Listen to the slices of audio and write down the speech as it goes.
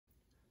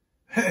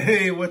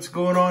Hey, what's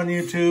going on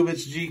YouTube?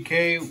 It's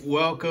GK.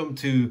 Welcome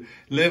to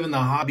Living the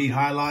Hobby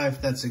High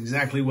Life. That's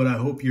exactly what I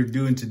hope you're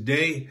doing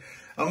today.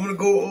 I'm going to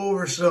go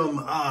over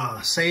some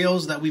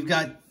sales that we've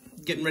got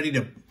getting ready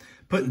to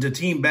put into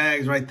team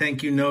bags, write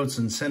thank you notes,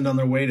 and send on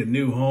their way to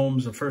new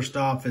homes. The first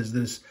off is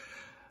this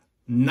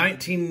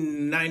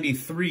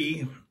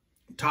 1993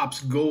 Topps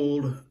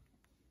Gold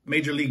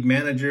Major League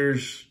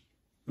Managers,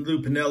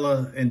 Lou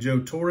Piniella and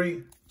Joe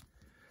Torre.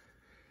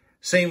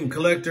 Same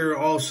collector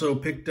also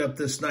picked up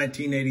this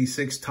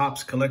 1986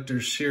 Topps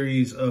Collectors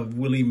Series of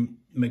Willie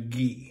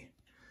McGee.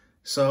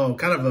 So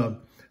kind of a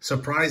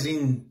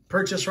surprising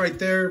purchase right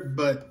there,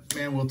 but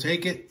man, we'll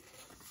take it.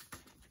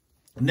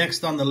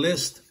 Next on the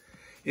list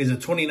is a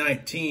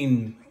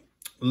 2019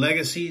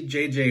 Legacy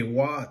J.J.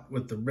 Watt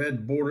with the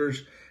red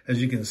borders.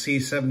 As you can see,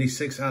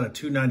 76 out of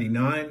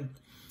 299.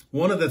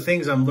 One of the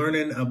things I'm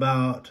learning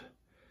about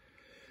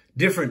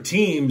different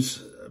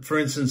teams, for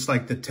instance,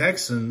 like the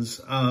Texans,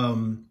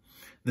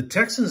 the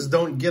Texans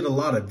don't get a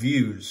lot of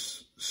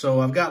views.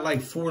 So I've got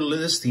like 4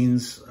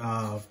 listings,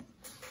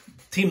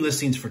 team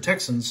listings for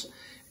Texans,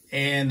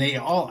 and they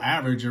all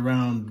average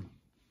around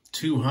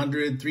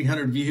 200,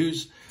 300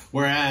 views.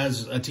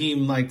 Whereas a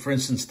team like, for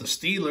instance, the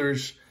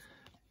Steelers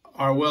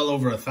are well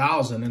over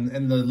 1,000,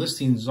 and the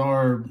listings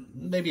are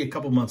maybe a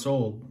couple months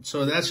old.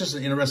 So that's just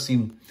an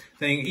interesting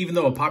thing. Even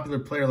though a popular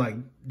player like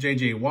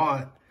J.J.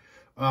 Watt,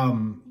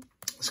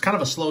 it's kind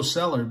of a slow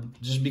seller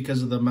just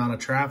because of the amount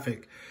of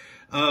traffic.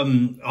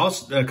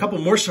 Also, a couple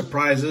more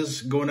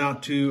surprises going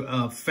out to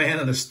a fan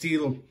of the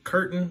Steel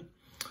Curtain,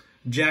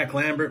 Jack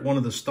Lambert, one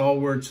of the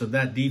stalwarts of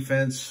that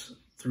defense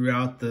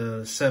throughout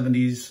the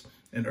 70s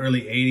and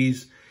early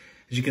 80s.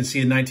 As you can see,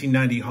 a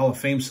 1990 Hall of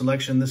Fame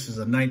selection. This is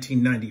a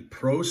 1990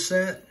 Pro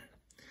set,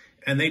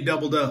 and they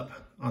doubled up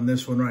on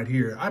this one right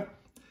here.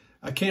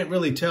 I can't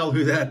really tell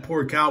who that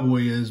poor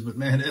cowboy is, but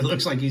man, it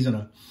looks like he's in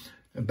a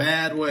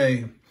bad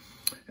way.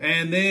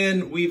 And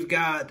then we've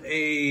got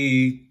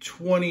a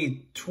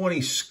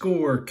 2020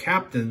 score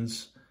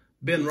captains,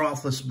 Ben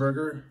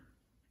Roethlisberger.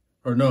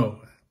 Or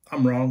no,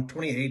 I'm wrong,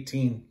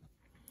 2018.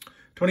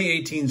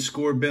 2018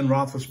 score, Ben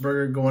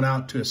Roethlisberger, going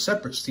out to a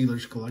separate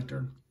Steelers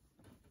collector.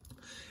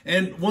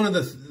 And one of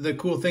the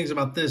cool things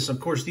about this, of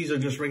course, these are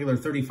just regular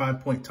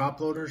 35-point top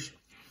loaders.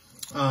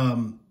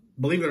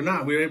 Believe it or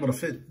not, we were able to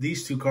fit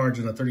these 2 cards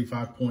in a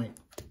 35-point.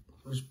 It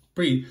was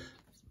pretty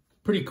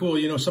cool.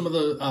 You know, some of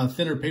the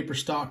thinner paper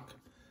stock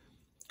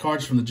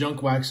cards from the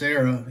junk wax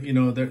era, you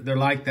know, they're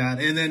like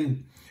that. And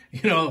then,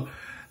 you know,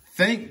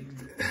 thank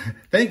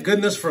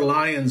goodness for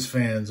Lions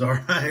fans, all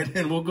right?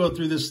 And we'll go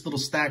through this little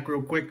stack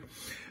real quick.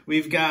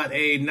 We've got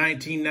a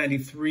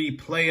 1993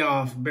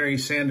 playoff Barry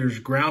Sanders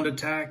ground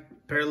attack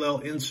parallel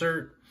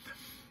insert.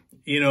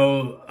 You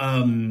know,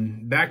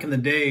 back in the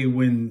day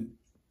when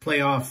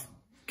playoff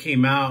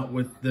came out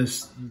with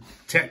this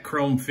tech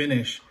chrome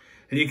finish,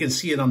 and you can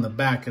see it on the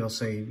back, it'll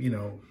say, you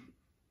know,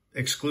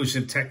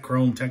 exclusive tech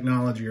chrome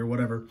technology or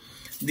whatever.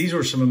 These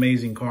were some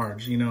amazing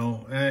cards, you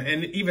know,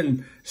 and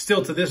even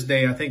still to this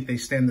day, I think they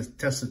stand the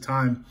test of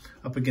time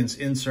up against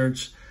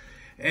inserts.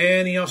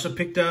 And he also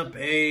picked up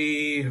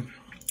a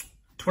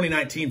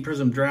 2019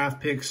 Prism Draft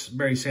Picks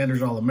Barry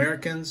Sanders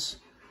All-Americans.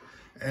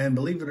 And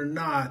believe it or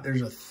not,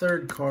 there's a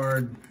third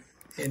card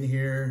in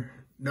here.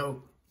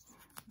 Nope.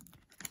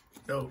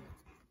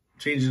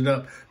 Changed it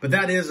up. But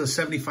that is a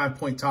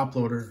 75-point top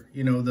loader.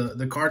 You know,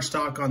 the card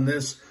stock on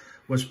this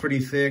was pretty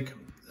thick.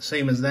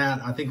 Same as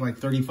that. I think like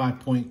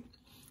 35-point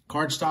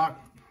card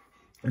stock.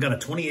 I got a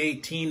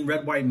 2018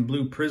 red, white, and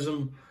blue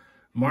Prism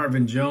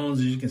Marvin Jones.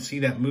 As you can see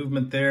that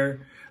movement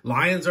there.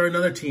 Lions are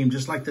another team,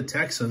 just like the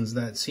Texans,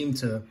 that seem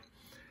to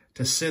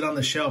sit on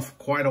the shelf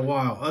quite a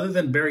while, other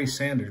than Barry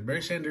Sanders.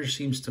 Barry Sanders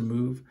seems to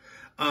move.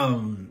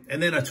 And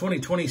then a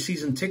 2020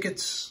 season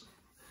tickets,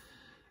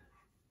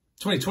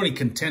 2020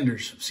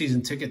 contenders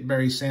season ticket,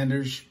 Barry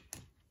Sanders,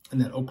 and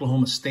that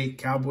Oklahoma State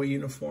Cowboy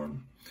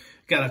uniform.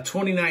 Got a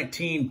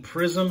 2019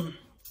 Prism,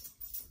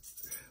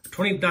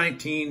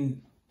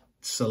 2019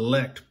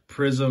 Select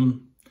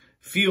Prism,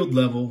 field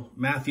level,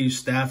 Matthew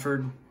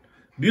Stafford.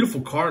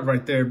 Beautiful card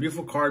right there.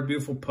 Beautiful card,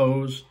 beautiful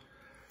pose.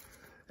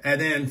 And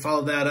then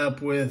follow that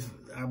up with,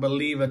 I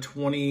believe, a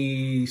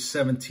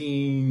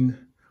 2017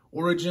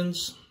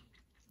 Origins,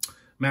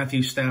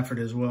 Matthew Stafford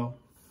as well.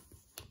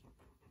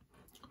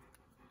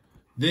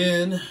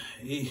 Then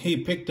he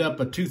picked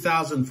up a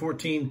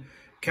 2014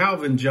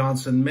 Calvin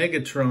Johnson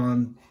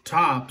Megatron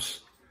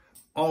Topps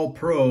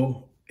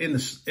All-Pro in a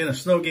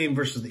snow game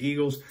versus the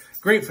Eagles.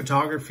 Great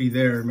photography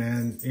there,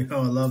 man. You know,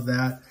 I love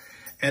that.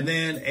 And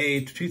then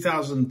a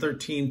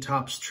 2013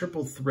 Topps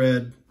Triple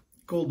Thread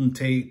Golden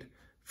Tate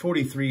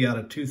 43 out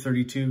of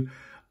 232.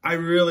 I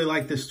really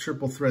like this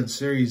triple thread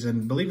series,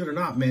 and believe it or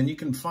not, man, you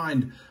can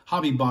find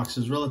hobby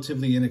boxes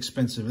relatively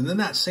inexpensive. And then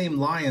that same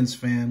Lions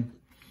fan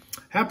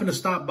happened to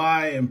stop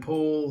by and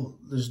pull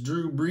this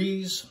Drew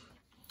Brees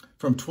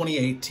from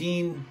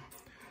 2018.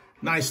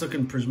 Nice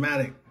looking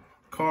prismatic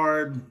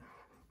card.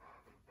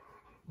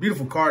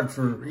 Beautiful card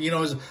for, you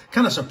know, it's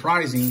kind of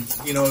surprising,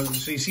 you know,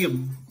 so you see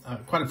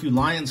quite a few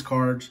Lions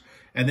cards,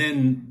 And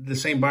then the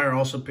same buyer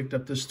also picked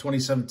up this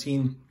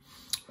 2017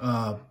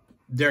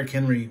 Derrick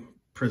Henry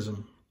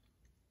Prism.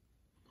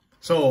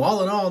 So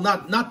all in all,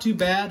 not too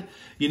bad.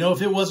 You know,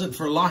 if it wasn't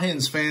for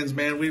Lions fans,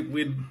 man,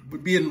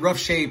 we'd be in rough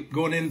shape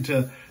going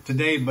into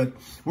today. But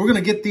we're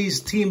going to get these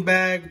team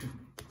bagged,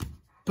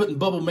 put in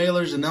bubble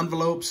mailers and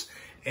envelopes,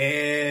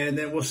 and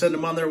then we'll send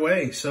them on their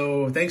way.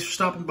 So thanks for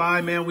stopping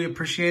by, man. We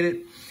appreciate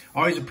it.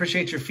 Always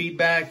appreciate your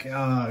feedback.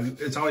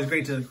 It's always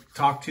great to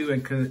talk to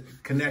and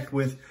connect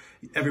with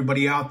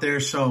everybody out there.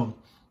 So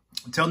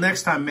until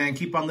next time, man,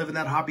 keep on living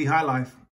that hobby high life.